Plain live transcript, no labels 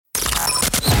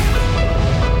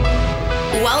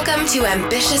Welcome to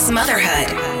Ambitious Motherhood,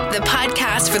 the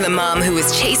podcast for the mom who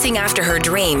is chasing after her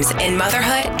dreams in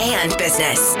motherhood and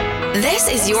business. This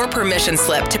is your permission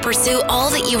slip to pursue all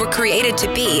that you were created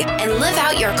to be and live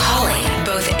out your calling,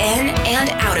 both in and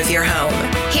out of your home.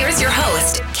 Here's your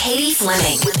host, Katie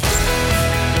Fleming.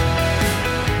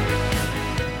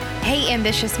 Hey,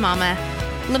 ambitious mama,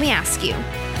 let me ask you,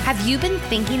 have you been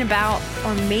thinking about,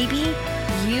 or maybe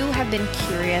you have been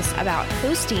curious about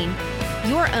hosting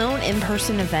your own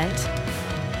in-person event?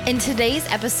 In today's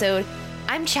episode,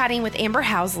 I'm chatting with Amber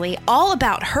Housley all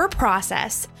about her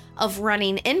process of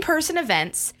running in-person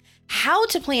events, how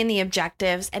to plan the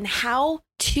objectives, and how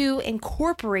to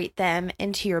incorporate them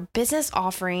into your business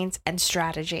offerings and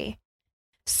strategy.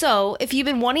 So if you've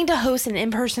been wanting to host an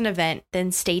in-person event,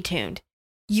 then stay tuned.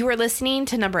 You are listening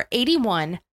to number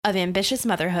 81 of Ambitious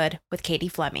Motherhood with Katie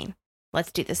Fleming.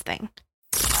 Let's do this thing.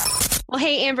 Well,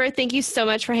 hey, Amber, thank you so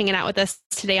much for hanging out with us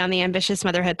today on the Ambitious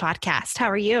Motherhood podcast. How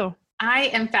are you? I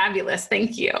am fabulous.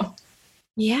 Thank you.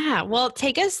 Yeah. Well,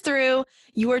 take us through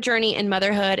your journey in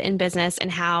motherhood and business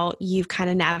and how you've kind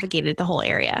of navigated the whole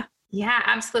area. Yeah,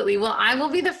 absolutely. Well, I will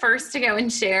be the first to go and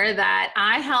share that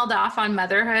I held off on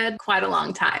motherhood quite a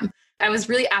long time. I was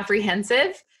really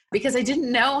apprehensive because I didn't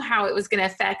know how it was going to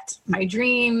affect my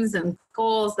dreams and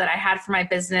goals that I had for my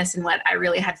business and what I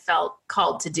really had felt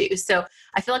called to do. So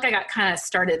I feel like I got kind of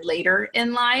started later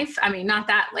in life. I mean, not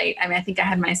that late. I think I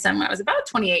had my son when I was about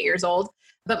 28 years old,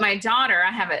 but my daughter,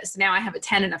 now I have a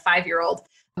 10 and a 5-year-old.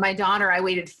 My daughter, I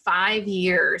waited 5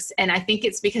 years. And I think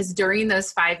it's because during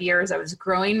those 5 years, I was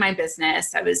growing my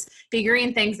business. I was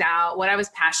figuring things out, what I was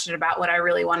passionate about, what I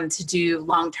really wanted to do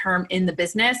long-term in the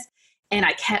business. And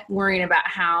I kept worrying about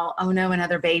how, oh no,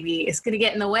 another baby is going to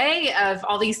get in the way of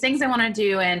all these things I want to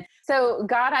do. And so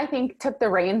God, I think, took the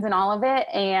reins in all of it.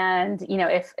 And,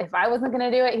 if I wasn't going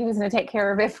to do it, he was going to take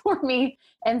care of it for me.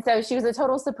 And so she was a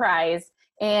total surprise.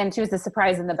 And she was a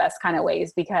surprise in the best kind of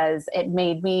ways, because it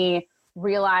made me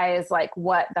realize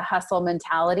what the hustle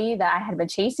mentality that I had been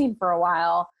chasing for a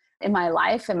while in my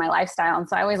life and my lifestyle. And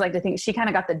so I always like to think she kind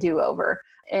of got the do-over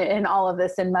in all of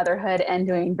this, in motherhood and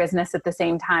doing business at the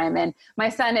same time. And my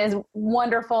son is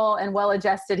wonderful and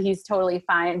well-adjusted. He's totally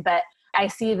fine. But I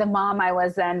see the mom I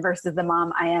was then versus the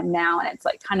mom I am now. And it's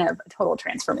kind of a total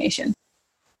transformation.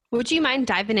 Would you mind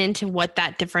diving into what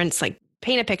that difference,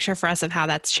 paint a picture for us of how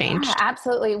that's changed? Yeah,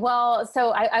 absolutely. Well, so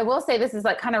I will say this is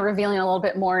kind of revealing a little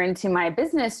bit more into my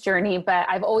business journey, but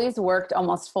I've always worked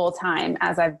almost full time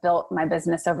as I've built my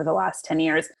business over the last 10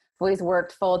 years. I've always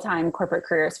worked full-time corporate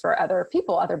careers for other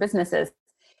people, other businesses.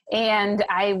 And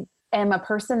I am a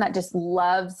person that just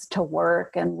loves to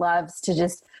work and loves to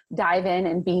just dive in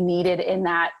and be needed in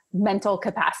that mental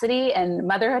capacity. And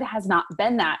motherhood has not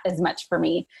been that as much for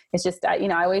me. It's just, I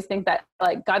always think that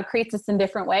God creates us in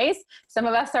different ways. Some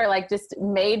of us are just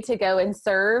made to go and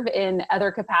serve in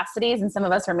other capacities. And some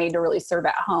of us are made to really serve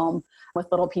at home with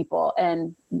little people.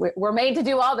 And we're made to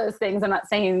do all those things. I'm not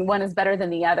saying one is better than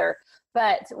the other.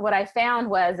 But what I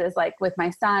found is with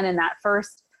my son in that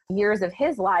first years of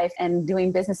his life and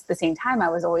doing business at the same time, I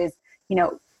was always,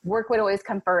 work would always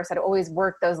come first. I'd always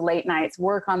work those late nights,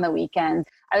 work on the weekends.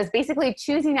 I was basically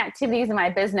choosing activities in my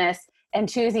business and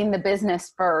choosing the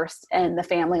business first and the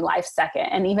family life second,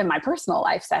 and even my personal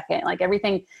life second.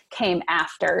 Everything came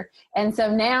after. And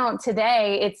so now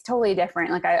today it's totally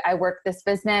different. I work this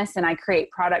business and I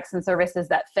create products and services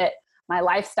that fit my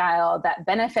lifestyle, that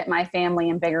benefit my family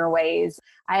in bigger ways.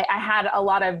 I had a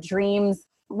lot of dreams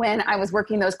when I was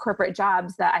working those corporate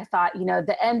jobs that I thought,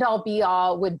 the end all be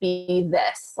all would be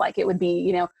this. It would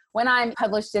be, when I'm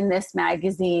published in this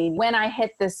magazine, when I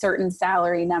hit this certain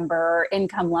salary number or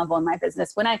income level in my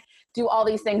business, when I do all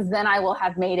these things, then I will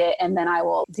have made it and then I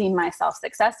will deem myself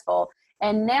successful.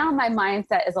 And now my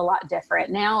mindset is a lot different.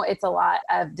 Now it's a lot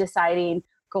of deciding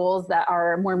goals that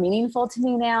are more meaningful to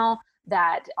me now,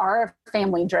 that are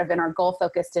family driven or goal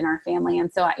focused in our family.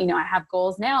 And so, I have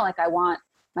goals now. I want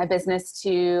my business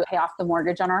to pay off the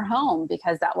mortgage on our home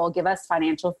because that will give us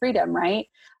financial freedom, right?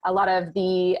 A lot of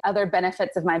the other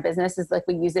benefits of my business is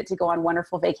we use it to go on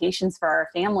wonderful vacations for our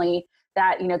family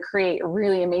that, create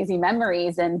really amazing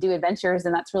memories and do adventures.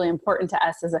 And that's really important to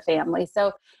us as a family.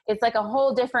 So it's a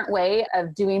whole different way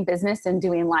of doing business and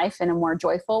doing life in a more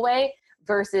joyful way,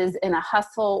 versus in a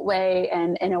hustle way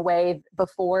and in a way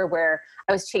before where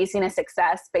I was chasing a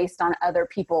success based on other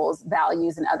people's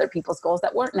values and other people's goals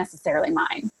that weren't necessarily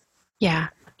mine. Yeah.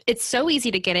 It's so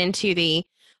easy to get into the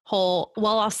whole,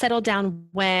 well, I'll settle down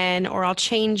when, or I'll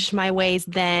change my ways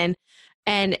then.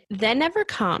 And that never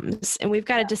comes. And we've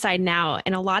got to decide now.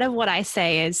 And a lot of what I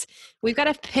say is we've got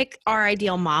to pick our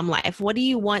ideal mom life. What do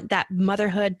you want that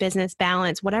motherhood, business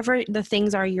balance, whatever the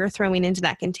things are you're throwing into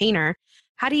that container,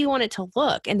 how do you want it to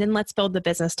look? And then let's build the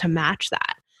business to match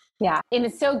that. Yeah. And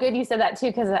it's so good you said that too,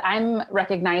 because I'm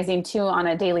recognizing too on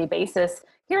a daily basis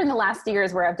here in the last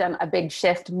years where I've done a big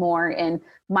shift more in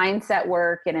mindset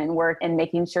work and in work and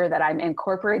making sure that I'm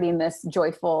incorporating this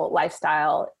joyful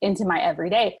lifestyle into my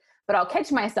everyday. But I'll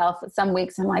catch myself some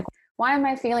weeks. I'm like, why am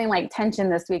I feeling like tension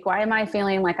this week? Why am I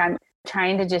feeling like I'm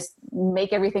trying to just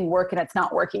make everything work and it's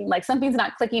not working? Like something's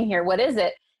not clicking here. What is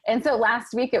it? And so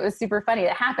last week it was super funny.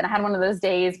 It happened. I had one of those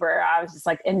days where I was just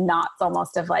like in knots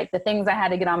almost of like the things I had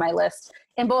to get on my list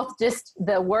in both just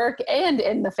the work and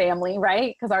in the family,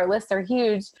 right? Because our lists are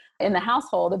huge in the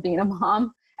household of being a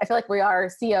mom. I feel like we are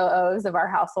COOs of our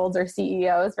households or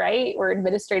CEOs, right? We're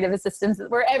administrative assistants.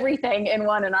 We're everything in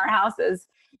one in our houses.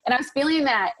 And I was feeling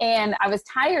that and I was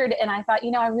tired and I thought,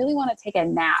 I really want to take a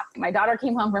nap. My daughter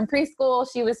came home from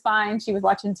preschool. She was fine. She was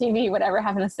watching TV, whatever,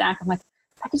 having a snack. I'm like,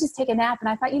 I could just take a nap. And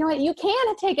I thought, you know what? You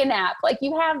can take a nap. Like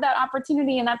you have that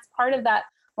opportunity and that's part of that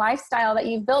lifestyle that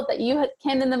you've built that you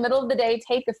can in the middle of the day,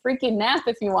 take a freaking nap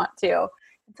if you want to.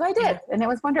 So I did. And it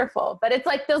was wonderful. But it's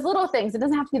like those little things. It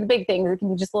doesn't have to be the big things. It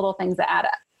can be just little things that add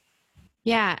up.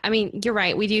 Yeah. I mean, you're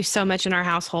right. We do so much in our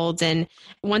households. And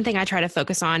one thing I try to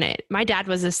focus on my dad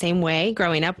was the same way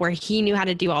growing up where he knew how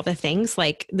to do all the things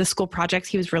like the school projects.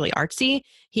 He was really artsy.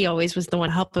 He always was the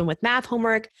one helping with math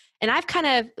homework. And I've kind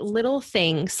of little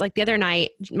things like the other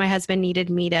night, my husband needed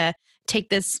me to take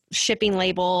this shipping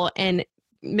label and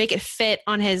make it fit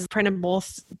on his printable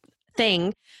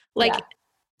thing. Like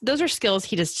those are skills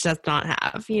he just does not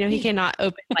have. He cannot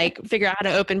figure out how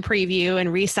to open preview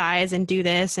and resize and do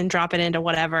this and drop it into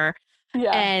whatever. Yeah.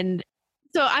 And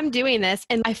so I'm doing this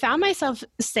and I found myself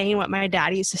saying what my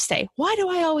dad used to say. Why do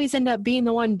I always end up being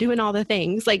the one doing all the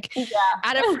things? Like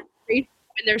out of when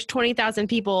there's 20,000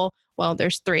 people, well,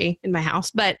 there's 3 in my house,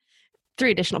 but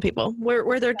 3 additional people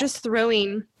where they're just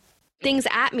throwing things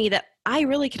at me that I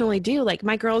really can only do. Like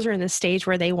my girls are in this stage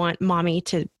where they want mommy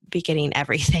to be getting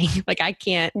everything. Like I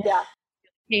can't. Yeah.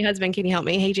 Hey husband, can you help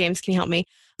me? Hey James, can you help me?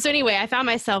 So anyway, I found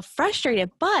myself frustrated,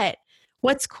 but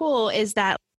what's cool is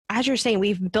that as you're saying,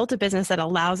 we've built a business that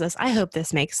allows us, I hope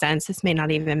this makes sense. This may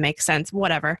not even make sense,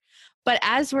 whatever. But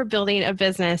as we're building a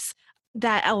business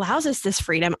that allows us this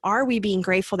freedom, are we being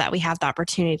grateful that we have the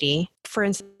opportunity, for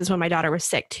instance, when my daughter was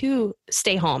sick, to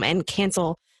stay home and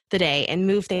cancel the day and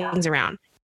move things around?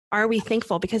 Are we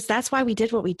thankful? Because that's why we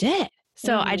did what we did.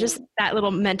 So that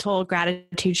little mental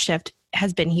gratitude shift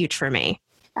has been huge for me.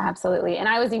 Absolutely. And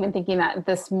I was even thinking that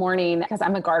this morning because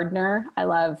I'm a gardener. I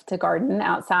love to garden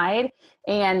outside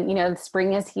and,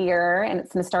 spring is here and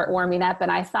it's going to start warming up.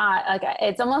 And I thought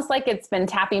it's almost like it's been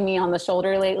tapping me on the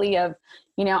shoulder lately of,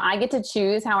 I get to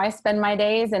choose how I spend my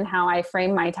days and how I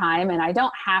frame my time. And I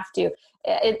don't have to.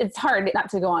 It's hard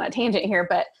not to go on a tangent here,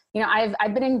 but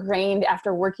I've been ingrained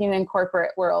after working in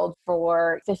corporate world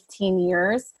for 15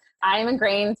 years. I'm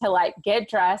ingrained to get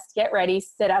dressed, get ready,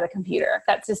 sit at a computer.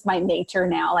 That's just my nature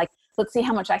now. Let's see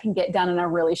how much I can get done in a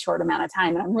really short amount of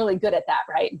time. And I'm really good at that,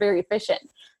 right? Very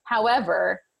efficient.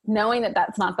 However, knowing that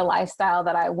that's not the lifestyle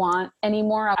that I want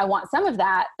anymore, I want some of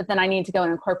that, but then I need to go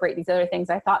and incorporate these other things.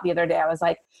 I thought the other day, I was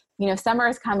like, summer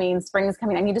is coming, spring is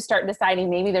coming. I need to start deciding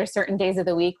maybe there's certain days of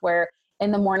the week where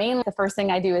in the morning, the first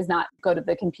thing I do is not go to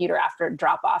the computer after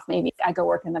drop off. Maybe I go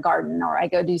work in the garden or I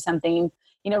go do something,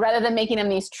 rather than making them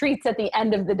these treats at the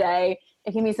end of the day,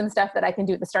 it can be some stuff that I can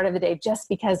do at the start of the day just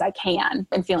because I can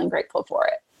and feeling grateful for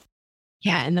it.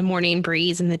 Yeah. And the morning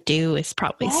breeze and the dew is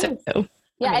probably so.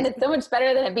 Yeah. And it's so much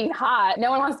better than it being hot. No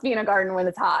one wants to be in a garden when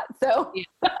it's hot. So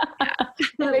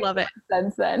I love it.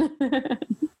 Sense then.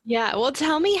 Yeah. Well,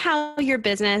 tell me how your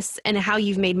business and how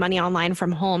you've made money online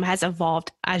from home has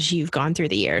evolved as you've gone through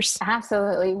the years.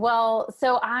 Absolutely. Well,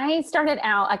 so I started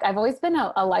out, I've always been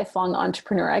a lifelong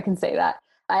entrepreneur. I can say that.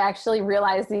 I actually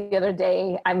realized the other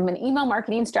day, I'm an email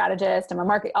marketing strategist. I'm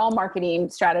all marketing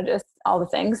strategist, all the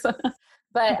things.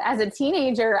 But as a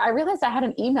teenager, I realized I had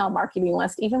an email marketing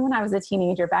list, even when I was a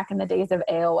teenager back in the days of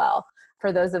AOL.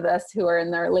 For those of us who are in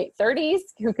their late 30s,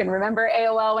 who can remember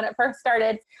AOL when it first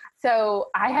started. So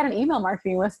I had an email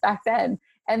marketing list back then.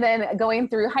 And then going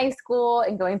through high school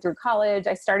and going through college,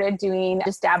 I started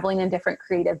just dabbling in different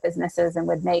creative businesses and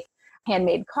would make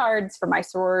handmade cards for my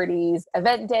sororities,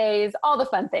 event days, all the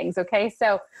fun things. Okay.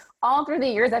 So all through the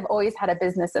years, I've always had a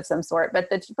business of some sort, but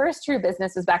the first true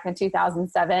business was back in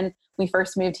 2007. We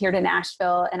first moved here to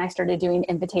Nashville and I started doing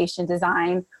invitation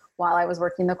design while I was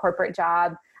working the corporate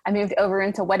job. I moved over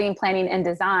into wedding planning and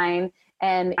design.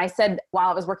 And I said while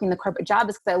I was working the corporate job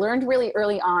is because I learned really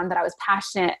early on that I was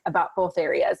passionate about both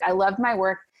areas. I loved my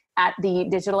work at the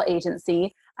digital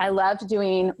agency. I loved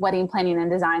doing wedding planning and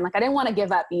design. Like I didn't want to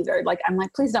give up either. Like, I'm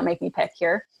like, please don't make me pick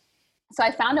here. So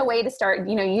I found a way to start,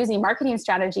 using marketing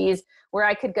strategies where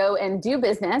I could go and do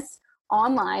business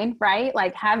online, right?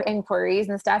 Like have inquiries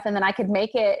and stuff. And then I could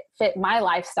make it fit my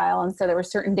lifestyle. And so there were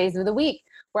certain days of the week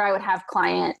where I would have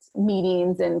client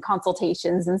meetings and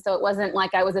consultations. And so it wasn't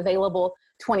like I was available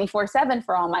 24/7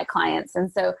 for all my clients.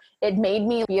 And so it made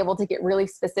me be able to get really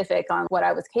specific on what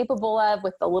I was capable of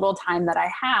with the little time that I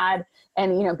had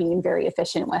and, being very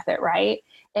efficient with it. Right.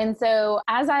 And so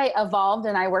as I evolved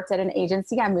and I worked at an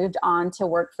agency, I moved on to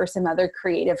work for some other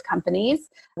creative companies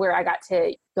where I got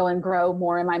to go and grow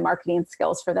more in my marketing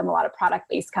skills for them, a lot of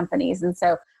product-based companies. And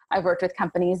so I've worked with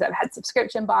companies that had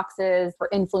subscription boxes for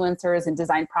influencers and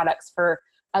design products for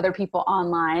other people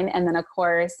online. And then of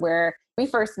course, where we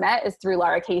first met is through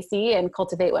Laura Casey and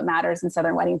Cultivate What Matters in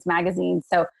Southern Weddings Magazine.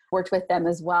 So worked with them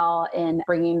as well in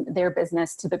bringing their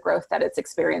business to the growth that it's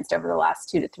experienced over the last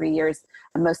 2 to 3 years,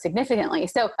 most significantly.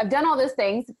 So I've done all those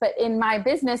things, but in my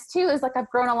business too, is like I've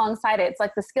grown alongside it. It's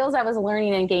like the skills I was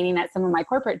learning and gaining at some of my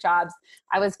corporate jobs,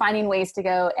 I was finding ways to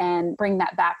go and bring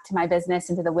that back to my business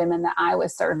and to the women that I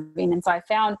was serving. And so I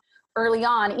found early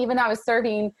on, even though I was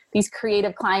serving these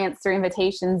creative clients through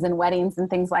invitations and weddings and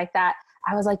things like that,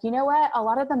 I was like, you know what? A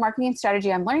lot of the marketing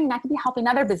strategy I'm learning, I could be helping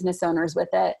other business owners with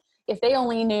it. If they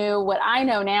only knew what I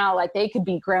know now, like they could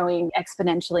be growing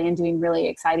exponentially and doing really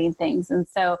exciting things. And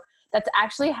so that's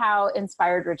actually how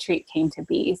Inspired Retreat came to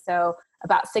be. So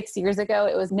about 6 years ago,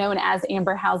 it was known as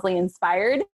Amber Housley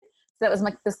Inspired. So that was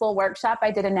like this little workshop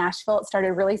I did in Nashville. It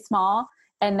started really small.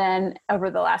 And then over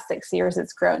the last 6 years,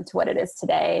 it's grown to what it is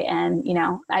today. And,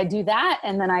 I do that.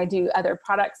 And then I do other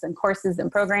products and courses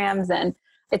and programs. And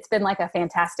it's been like a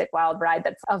fantastic wild ride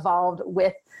that's evolved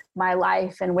with my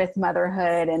life and with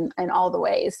motherhood and all the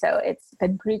ways. So it's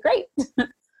been pretty great.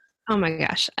 Oh my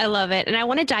gosh, I love it. And I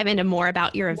want to dive into more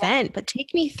about your event, but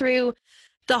take me through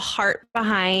the heart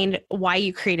behind why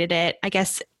you created it. I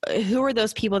guess, who are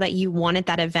those people that you want at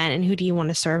that event and who do you want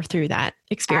to serve through that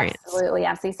experience? Absolutely.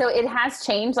 So it has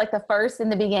changed. Like in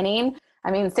the beginning,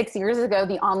 6 years ago,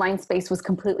 the online space was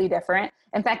completely different.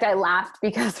 In fact, I laughed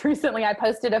because recently I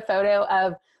posted a photo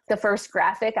of the first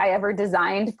graphic I ever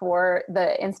designed for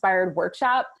the Inspired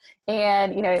workshop.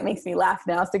 And, it makes me laugh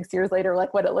now 6 years later,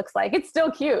 like what it looks like. It's still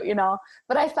cute,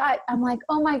 but I thought, I'm like,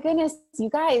 oh my goodness, you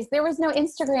guys, there was no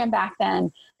Instagram back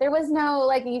then. There was no,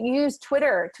 you used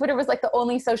Twitter. Twitter was like the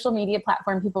only social media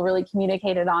platform people really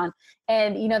communicated on.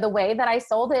 And, the way that I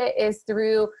sold it is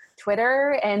through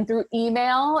Twitter and through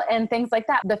email and things like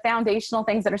that. The foundational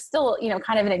things that are still,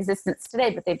 kind of in existence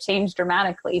today, but they've changed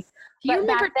dramatically. Do you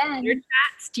remember Twitter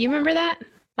chats? Do you remember that?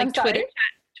 Like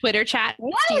Twitter chat.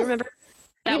 Yes. Do you remember?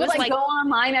 That was like go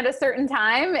online at a certain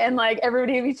time and like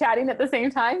everybody would be chatting at the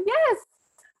same time. Yes.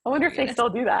 I wonder if they still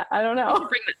do that. I don't know.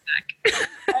 Bring that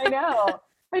back. I know.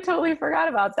 I totally forgot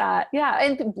about that. Yeah.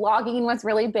 And blogging was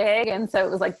really big. And so it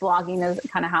was like blogging is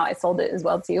kind of how I sold it as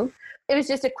well too. It was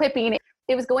just equipping.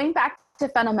 It was going back to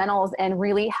fundamentals and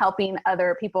really helping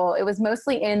other people. It was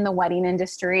mostly in the wedding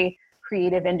industry,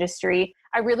 creative industry.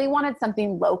 I really wanted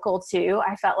something local too.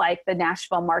 I felt like the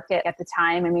Nashville market at the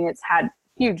time, it's had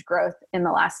huge growth in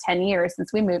the last 10 years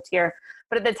since we moved here.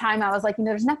 But at the time I was like,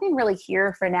 there's nothing really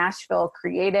here for Nashville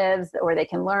creatives where they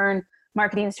can learn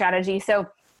marketing strategy. So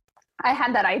I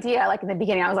had that idea, like in the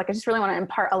beginning, I was like, I just really want to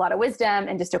impart a lot of wisdom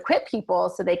and just equip people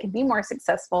so they can be more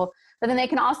successful, but then they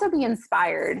can also be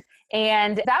inspired.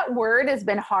 And that word has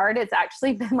been hard. It's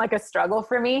actually been like a struggle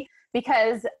for me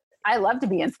because I love to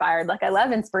be inspired. Like I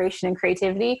love inspiration and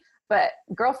creativity, but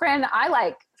girlfriend, I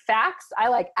like facts. I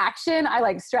like action. I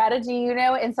like strategy,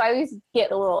 And so I always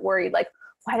get a little worried, like,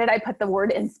 why did I put the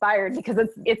word inspired? Because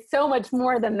it's so much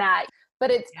more than that.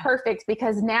 But it's perfect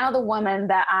because now the woman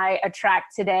that I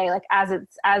attract today, like as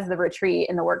the retreat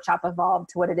and the workshop evolved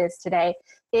to what it is today,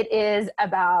 it is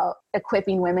about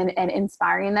equipping women and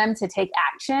inspiring them to take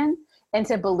action and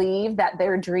to believe that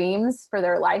their dreams for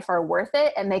their life are worth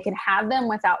it and they can have them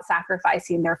without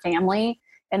sacrificing their family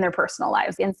and their personal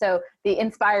lives. And so the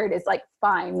inspired is like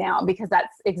fine now because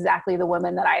that's exactly the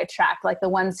women that I attract, like the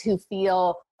ones who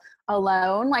feel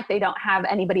alone, like they don't have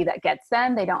anybody that gets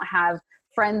them. They don't have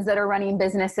friends that are running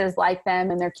businesses like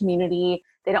them in their community.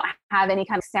 They don't have any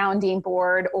kind of sounding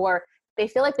board, or they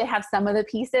feel like they have some of the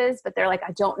pieces, but they're like,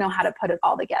 I don't know how to put it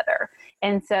all together.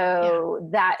 And so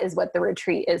that is what the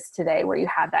retreat is today, where you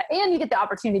have that. And you get the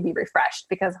opportunity to be refreshed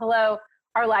because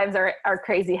our lives are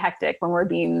crazy hectic when we're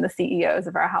being the CEOs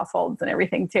of our households and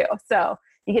everything too. So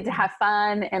you get to have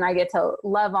fun, and I get to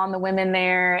love on the women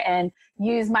there and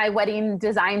use my wedding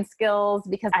design skills,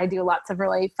 because I do lots of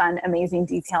really fun, amazing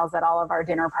details at all of our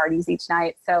dinner parties each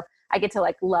night. So I get to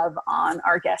like love on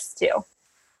our guests too.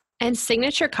 And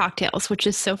signature cocktails, which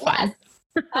is so fun.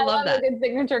 Yes. I love that. A good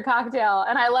signature cocktail.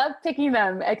 And I love picking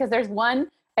them because there's one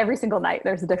every single night.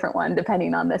 There's a different one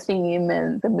depending on the theme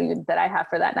and the mood that I have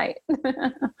for that night.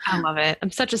 I love it.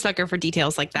 I'm such a sucker for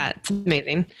details like that. It's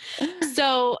amazing.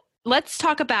 So let's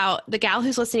talk about the gal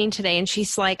who's listening today. And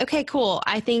she's like, okay, cool.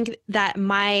 I think that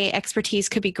my expertise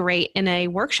could be great in a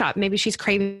workshop. Maybe she's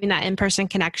craving that in-person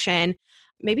connection.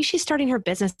 Maybe she's starting her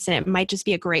business and it might just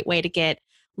be a great way to get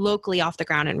locally off the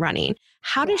ground and running.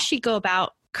 How does she go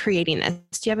about creating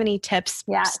this? Do you have any tips,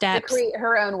 steps? To create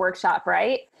her own workshop,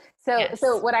 right?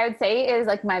 So what I would say is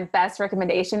like my best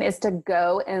recommendation is to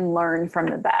go and learn from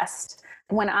the best.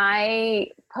 When I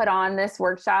put on this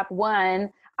workshop,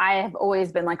 I have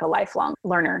always been like a lifelong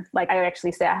learner. Like I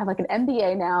actually say I have like an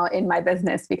MBA now in my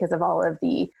business because of all of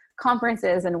the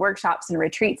conferences and workshops and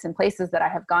retreats and places that I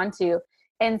have gone to.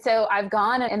 And so I've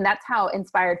gone, and that's how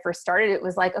Inspired first started. It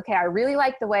was like, okay, I really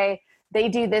like the way they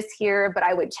do this here, but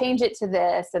I would change it to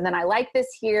this. And then I like this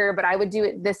here, but I would do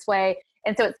it this way.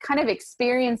 And so it's kind of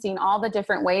experiencing all the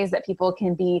different ways that people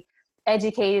can be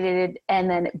educated and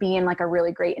then be in like a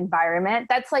really great environment.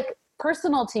 That's like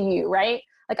personal to you, right?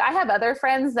 Like I have other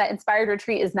friends that Inspired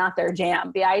Retreat is not their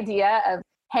jam. The idea of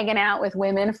hanging out with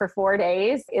women for 4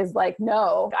 days is like,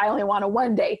 no, I only want a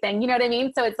 1-day thing. You know what I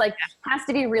mean? So it's like, has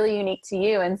to be really unique to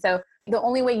you. And so the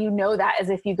only way you know that is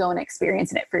if you go and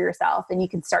experience it for yourself, and you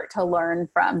can start to learn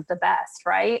from the best,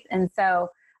 right? And so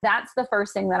that's the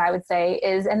first thing that I would say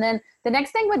is, and then the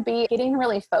next thing would be getting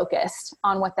really focused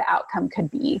on what the outcome could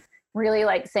be. Really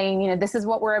like saying, this is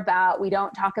what we're about. We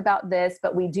don't talk about this,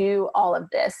 but we do all of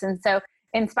this. And so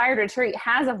Inspired Retreat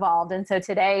has evolved. And so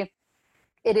today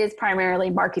it is primarily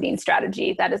marketing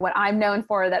strategy. That is what I'm known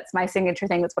for. That's my signature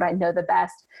thing. That's what I know the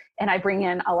best. And I bring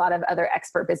in a lot of other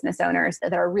expert business owners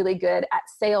that are really good at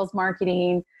sales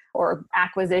marketing or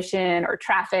acquisition or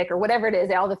traffic or whatever it is,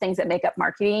 all the things that make up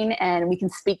marketing. And we can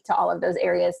speak to all of those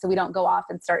areas. So we don't go off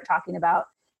and start talking about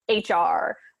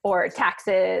HR or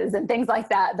taxes and things like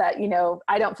that,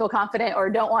 I don't feel confident or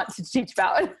don't want to teach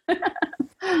about.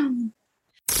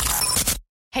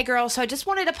 Hey girl, so I just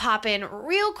wanted to pop in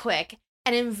real quick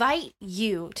and invite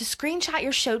you to screenshot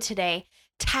your show today,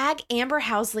 tag Amber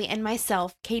Housley and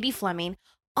myself, Katie Fleming,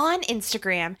 on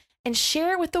Instagram, and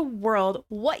share with the world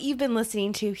what you've been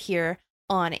listening to here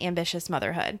on Ambitious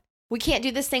Motherhood. We can't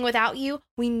do this thing without you.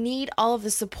 We need all of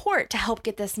the support to help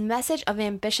get this message of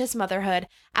ambitious motherhood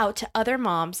out to other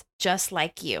moms just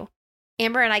like you.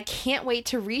 Amber and I can't wait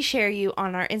to reshare you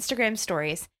on our Instagram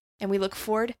stories, and we look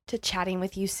forward to chatting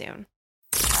with you soon.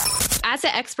 As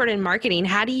an expert in marketing,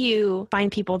 how do you find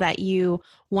people that you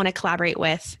want to collaborate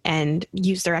with and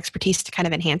use their expertise to kind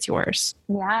of enhance yours?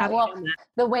 Yeah, well,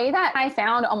 the way that I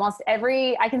found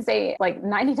I can say like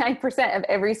 99% of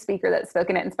every speaker that's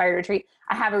spoken at Inspired Retreat,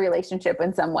 I have a relationship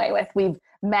in some way with. We've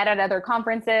met at other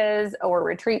conferences or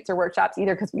retreats or workshops,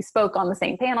 either because we spoke on the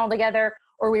same panel together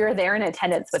or we were there in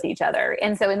attendance with each other.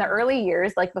 And so in the early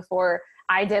years, like before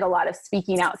I did a lot of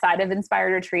speaking outside of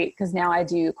Inspired Retreat, because now I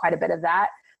do quite a bit of that.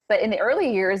 But in the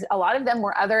early years, a lot of them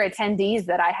were other attendees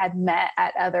that I had met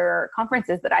at other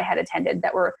conferences that I had attended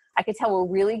that I could tell were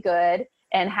really good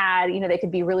and had, they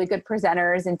could be really good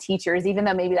presenters and teachers, even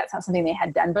though maybe that's not something they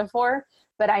had done before,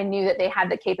 but I knew that they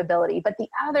had the capability. But the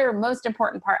other most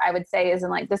important part I would say is,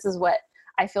 and like, this is what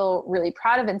I feel really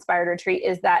proud of Inspired Retreat,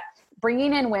 is that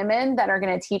bringing in women that are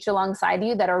going to teach alongside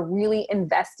you that are really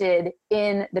invested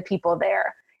in the people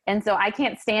there. And so I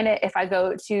can't stand it if I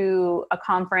go to a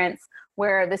conference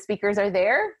where the speakers are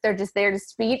there, they're just there to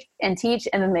speak and teach,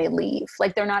 and then they leave.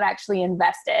 Like they're not actually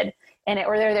invested in it,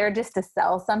 or they're there just to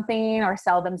sell something or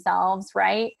sell themselves,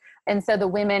 right? And so the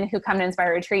women who come to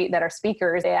Inspire Retreat that are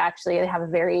speakers, they have a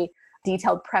very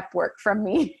detailed prep work from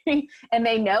me. And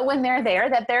they know when they're there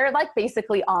that they're like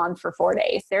basically on for 4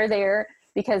 days. They're there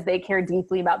because they care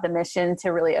deeply about the mission to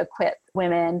really equip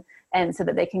women, and so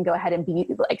that they can go ahead and be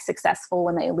like successful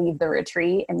when they leave the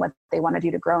retreat and what they want to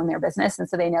do to grow in their business. And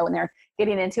so they know when they're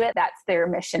getting into it, that's their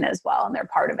mission as well. And they're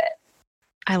part of it.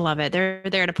 I love it. They're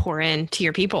there to pour in to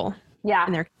your people. Yeah.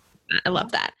 And I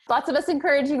love that. Lots of us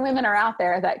encouraging women are out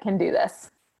there that can do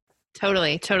this.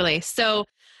 Totally. So,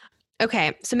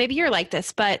 okay. So maybe you're like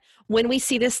this, but when we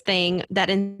see this thing that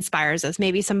inspires us,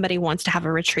 maybe somebody wants to have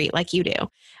a retreat like you do.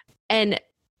 And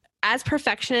as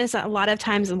perfectionists, a lot of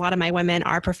times, a lot of my women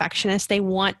are perfectionists. They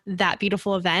want that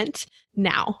beautiful event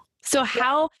now. So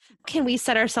how can we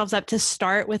set ourselves up to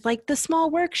start with like the small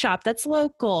workshop that's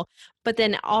local, but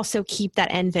then also keep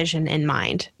that end vision in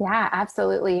mind? Yeah,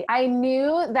 absolutely. I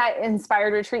knew that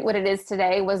Inspired Retreat, what it is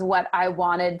today, was what I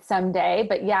wanted someday.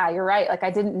 But yeah, you're right. Like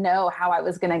I didn't know how I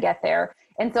was going to get there.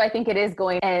 And so I think it is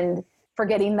going and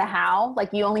forgetting the how.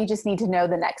 Like you only just need to know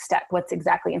the next step, what's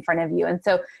exactly in front of you. And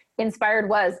so Inspired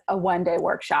was a 1-day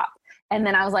workshop. And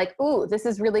then I was like, ooh, this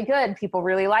is really good. People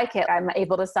really like it. I'm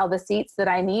able to sell the seats that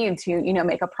I need to,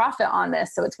 make a profit on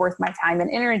this. So it's worth my time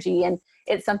and energy. And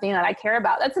it's something that I care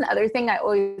about. That's another thing I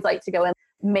always like to go and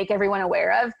make everyone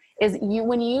aware of is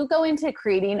when you go into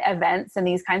creating events and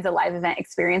these kinds of live event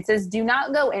experiences, do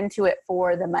not go into it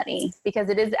for the money, because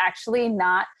it is actually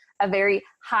not a very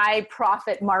high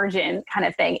profit margin kind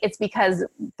of thing. It's because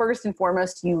first and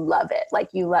foremost, you love it. Like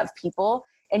you love people.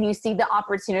 And you see the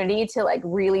opportunity to like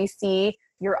really see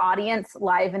your audience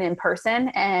live and in person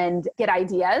and get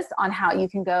ideas on how you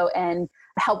can go and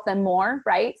help them more,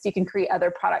 right? So you can create other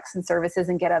products and services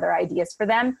and get other ideas for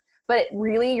them. But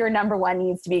really your number one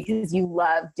needs to be because you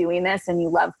love doing this and you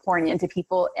love pouring into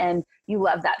people and you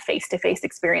love that face-to-face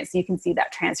experience. So you can see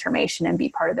that transformation and be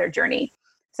part of their journey.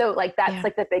 So like, that's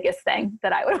like the biggest thing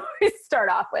that I would always start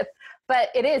off with. But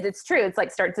it's true. It's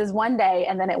like starts as 1 day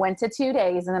and then it went to 2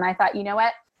 days. And then I thought, you know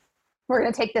what? We're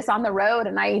going to take this on the road.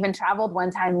 And I even traveled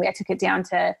one time. I took it down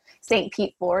to St.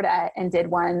 Pete, Florida, and did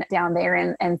one down there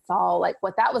and saw like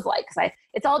what that was like. Cause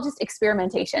it's all just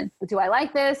experimentation. Do I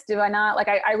like this? Do I not? Like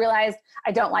I realized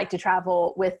I don't like to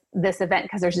travel with this event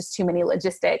because there's just too many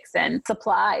logistics and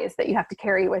supplies that you have to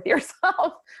carry with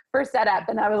yourself for setup.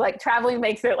 And I was like, traveling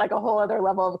makes it like a whole other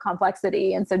level of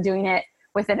complexity. And so doing it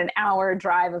within an hour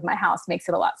drive of my house makes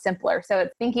it a lot simpler. So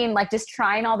it's thinking like just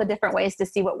trying all the different ways to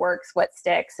see what works, what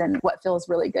sticks, and what feels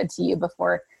really good to you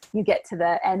before you get to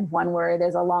the end one where it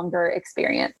is a longer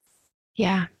experience.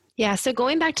 Yeah. Yeah. So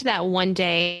going back to that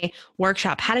 1-day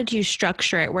workshop, how did you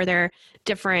structure it? Were there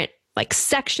different like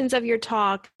sections of your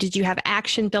talk? Did you have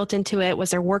action built into it?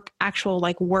 Was there actual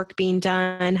work being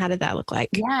done? How did that look like?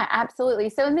 Yeah, absolutely.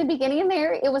 So in the beginning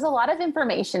there, it was a lot of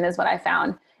information is what I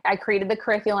found. I created the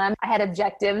curriculum. I had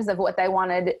objectives of what I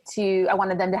wanted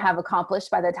them to have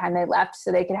accomplished by the time they left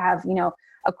so they could have,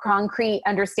 a concrete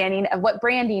understanding of what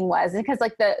branding was. Because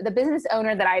like the business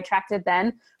owner that I attracted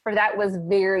then for that was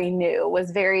very new, was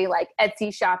very like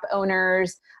Etsy shop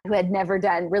owners who had never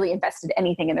really invested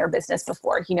anything in their business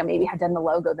before, maybe had done the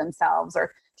logo themselves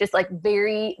or just like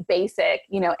very basic,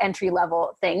 entry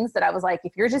level things that I was like,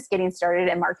 if you're just getting started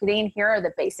in marketing, here are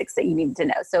the basics that you need to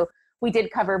know. So we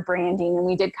did cover branding and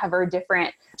we did cover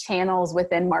different channels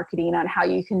within marketing on how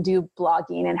you can do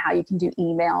blogging and how you can do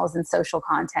emails and social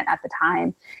content at the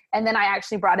time. And then I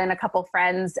actually brought in a couple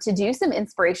friends to do some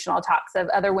inspirational talks of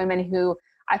other women who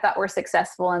I thought were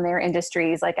successful in their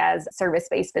industries, like as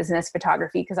service-based business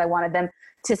photography, because I wanted them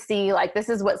to see like, this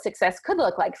is what success could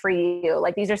look like for you.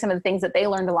 Like these are some of the things that they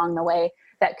learned along the way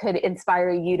that could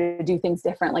inspire you to do things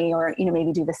differently or,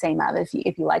 maybe do the same of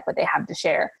if you like what they have to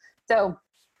share. So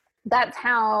that's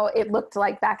how it looked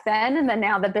like back then. And then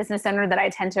now the business owner that I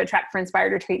tend to attract for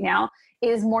Inspired Retreat now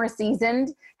is more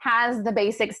seasoned, has the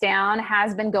basics down,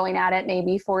 has been going at it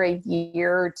maybe for a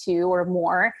year or two or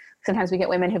more. Sometimes we get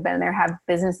women who've been there, have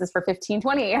businesses for 15,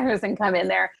 20 years and come in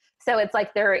there. So it's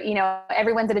like they're,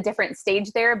 everyone's at a different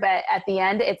stage there, but at the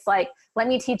end, it's like, let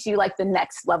me teach you like the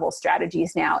next level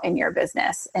strategies now in your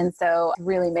business. And so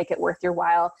really make it worth your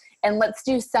while. And let's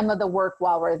do some of the work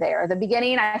while we're there. The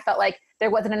beginning, I felt like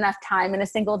there wasn't enough time in a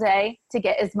single day to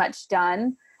get as much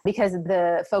done because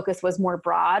the focus was more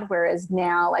broad. Whereas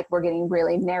now, like we're getting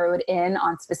really narrowed in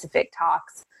on specific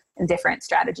talks and different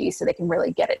strategies so they can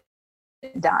really get it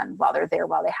done while they're there,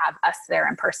 while they have us there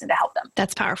in person to help them.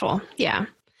 That's powerful. Yeah.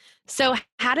 So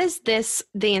how does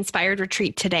the Inspired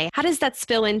Retreat today, how does that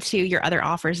spill into your other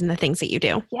offers and the things that you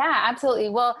do? Yeah, absolutely.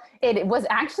 Well, it was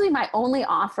actually my only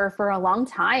offer for a long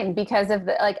time because of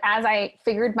as I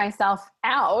figured myself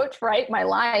out, right, my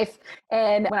life.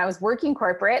 And when I was working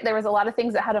corporate, there was a lot of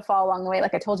things that had to fall along the way.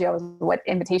 Like I told you, I was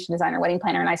invitation designer, wedding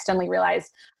planner, and I suddenly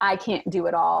realized I can't do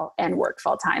it all and work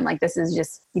full time. Like this is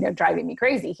just, driving me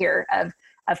crazy here of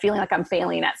feeling like I'm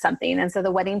failing at something. And so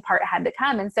the wedding part had to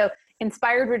come. And so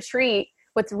Inspired Retreat,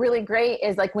 what's really great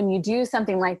is like when you do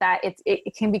something like that,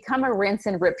 it can become a rinse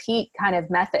and repeat kind of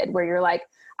method where you're like,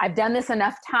 I've done this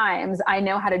enough times. I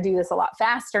know how to do this a lot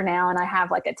faster now. And I have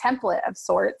like a template of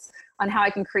sorts on how I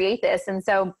can create this. And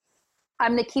so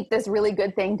I'm going to keep this really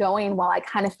good thing going while I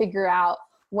kind of figure out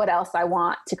what else I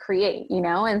want to create,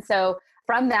 And so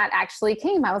from that actually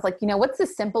came, I was like, what's the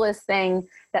simplest thing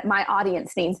that my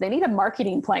audience needs? They need a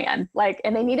marketing plan,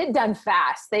 and they need it done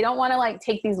fast. They don't want to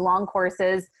take these long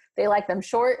courses. They like them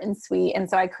short and sweet. And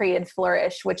so I created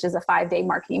Flourish, which is a 5-day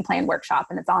marketing plan workshop,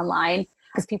 and it's online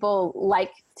because people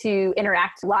like to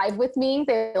interact live with me.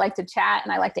 They like to chat,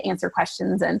 and I like to answer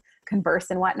questions and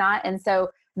converse and whatnot. And so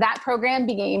that program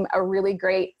became a really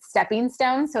great stepping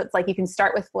stone. So it's like you can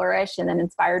start with Flourish and then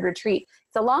Inspired Retreat.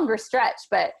 It's a longer stretch,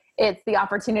 but it's the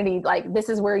opportunity, like this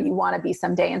is where you want to be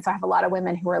someday. And so I have a lot of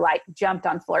women who are like jumped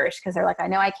on Flourish because they're like, I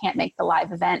know I can't make the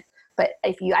live event, but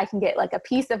I can get like a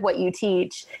piece of what you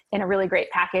teach in a really great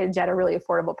package at a really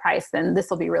affordable price, then this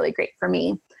will be really great for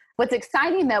me. What's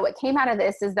exciting though, what came out of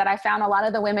this is that I found a lot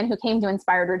of the women who came to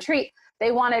Inspired Retreat,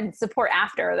 they wanted support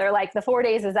after. They're like, the 4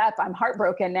 days is up. I'm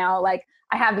heartbroken now. Like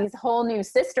I have these whole new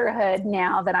sisterhood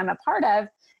now that I'm a part of.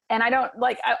 And I don't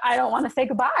want to say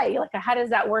goodbye. Like, how does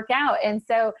that work out? And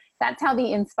so that's how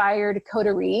the Inspired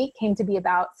Coterie came to be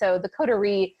about. So the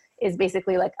Coterie is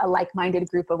basically like a like-minded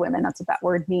group of women. That's what that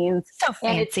word means. So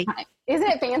fancy. Isn't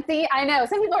it fancy? I know.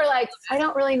 Some people are like, I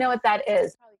don't really know what that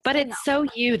is. But it's so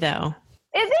you though.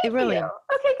 It really? You?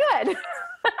 Okay, good.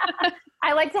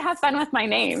 I like to have fun with my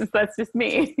names. That's just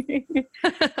me.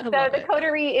 So the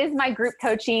Coterie is my group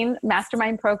coaching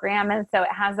mastermind program. And so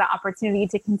it has the opportunity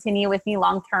to continue with me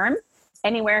long-term,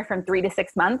 anywhere from 3 to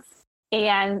 6 months.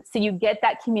 And so you get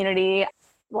that community. A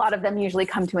lot of them usually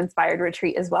come to Inspired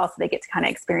Retreat as well. So they get to kind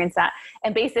of experience that.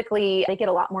 And basically they get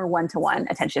a lot more one-to-one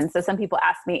attention. So some people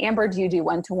ask me, Amber, do you do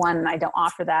one-to-one? And I don't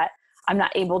offer that. I'm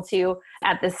not able to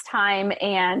at this time.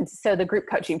 And so the group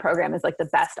coaching program is like the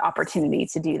best opportunity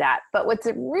to do that. But what's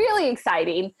really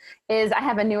exciting is I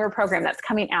have a newer program that's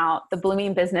coming out, the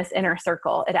Blooming Business Inner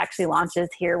Circle. It actually launches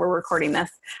here. We're recording this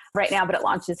right now, but it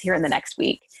launches here in the next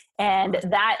week. And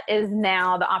that is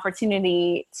now the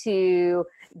opportunity to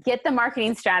get the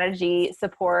marketing strategy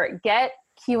support, get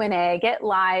Q&A, get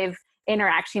live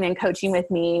interaction and coaching with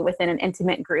me within an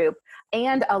intimate group,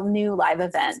 and a new live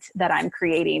event that I'm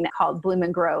creating called Bloom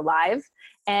and Grow Live.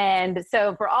 And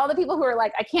so for all the people who are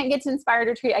like, I can't get to Inspired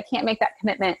Retreat, I can't make that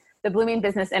commitment, the Blooming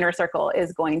Business Inner Circle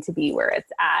is going to be where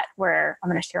it's at, where I'm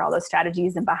going to share all those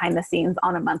strategies and behind the scenes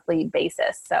on a monthly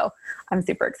basis. So I'm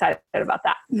super excited about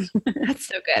that. That's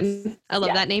so good. I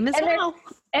love that name as well.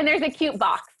 And there's a cute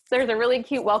box. There's a really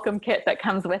cute welcome kit that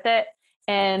comes with it.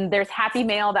 And there's happy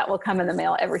mail that will come in the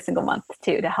mail every single month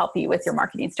too, to help you with your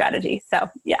marketing strategy. So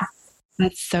yeah.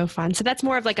 That's so fun. So that's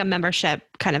more of like a membership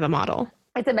kind of a model.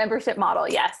 It's a membership model.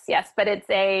 Yes. But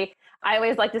I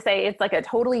always like to say it's like a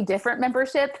totally different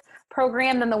membership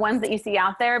program than the ones that you see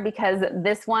out there, because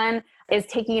this one is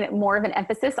taking more of an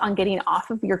emphasis on getting off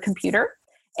of your computer.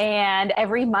 And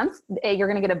every month you're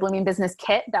going to get a Blooming Business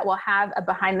kit that will have a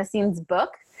behind the scenes book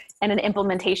and an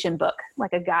implementation book,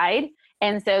 like a guide.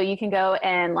 And so you can go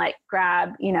and like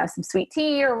grab, some sweet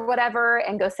tea or whatever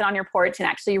and go sit on your porch and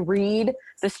actually read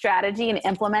the strategy and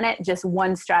implement it, just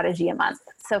one strategy a month.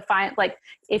 So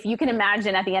if you can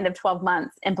imagine at the end of 12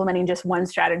 months, implementing just one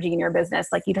strategy in your business,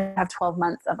 like you'd have 12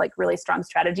 months of like really strong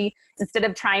strategy instead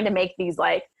of trying to make these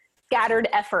like scattered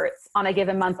efforts on a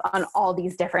given month on all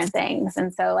these different things.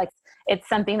 And so like, it's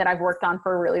something that I've worked on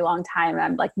for a really long time. And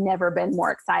I've like never been more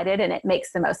excited, and it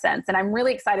makes the most sense. And I'm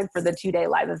really excited for the 2-day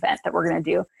live event that we're going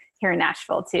to do here in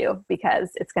Nashville too, because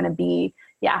it's going to be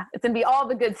all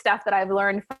the good stuff that I've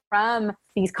learned from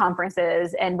these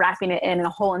conferences and wrapping it in a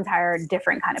whole entire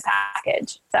different kind of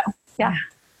package. So yeah.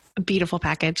 A beautiful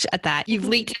package at that. You've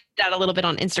leaked that a little bit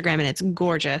on Instagram and it's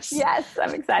gorgeous. Yes,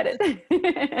 I'm excited.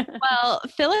 Well,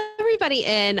 fill everybody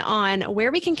in on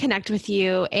where we can connect with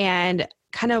you and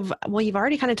you've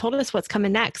already kind of told us what's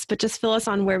coming next, but just fill us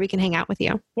on where we can hang out with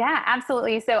you. Yeah,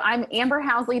 absolutely. So I'm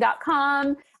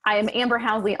amberhousley.com. I am Amber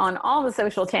Housley on all the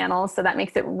social channels. So that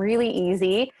makes it really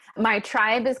easy. My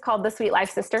tribe is called the Sweet Life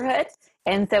Sisterhood.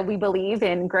 And so we believe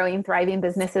in growing, thriving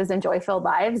businesses and joy-filled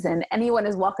lives, and anyone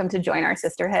is welcome to join our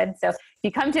sisterhood. So if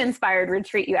you come to Inspired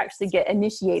Retreat, you actually get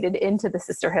initiated into the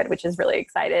sisterhood, which is really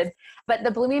excited. But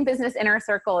the Blooming Business Inner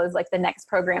Circle is like the next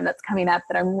program that's coming up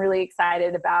that I'm really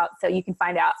excited about. So you can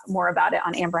find out more about it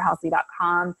on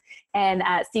amberhousley.com and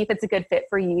see if it's a good fit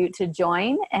for you to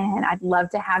join. And I'd love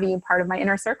to have you part of my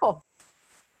inner circle.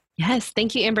 Yes.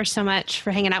 Thank you, Amber, so much for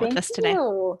hanging out with us today.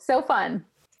 So fun.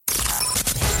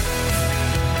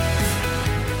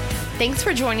 Thanks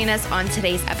for joining us on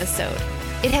today's episode.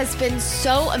 It has been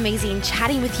so amazing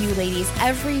chatting with you ladies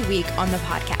every week on the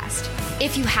podcast.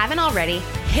 If you haven't already,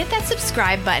 hit that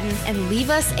subscribe button and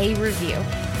leave us a review.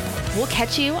 We'll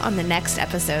catch you on the next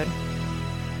episode.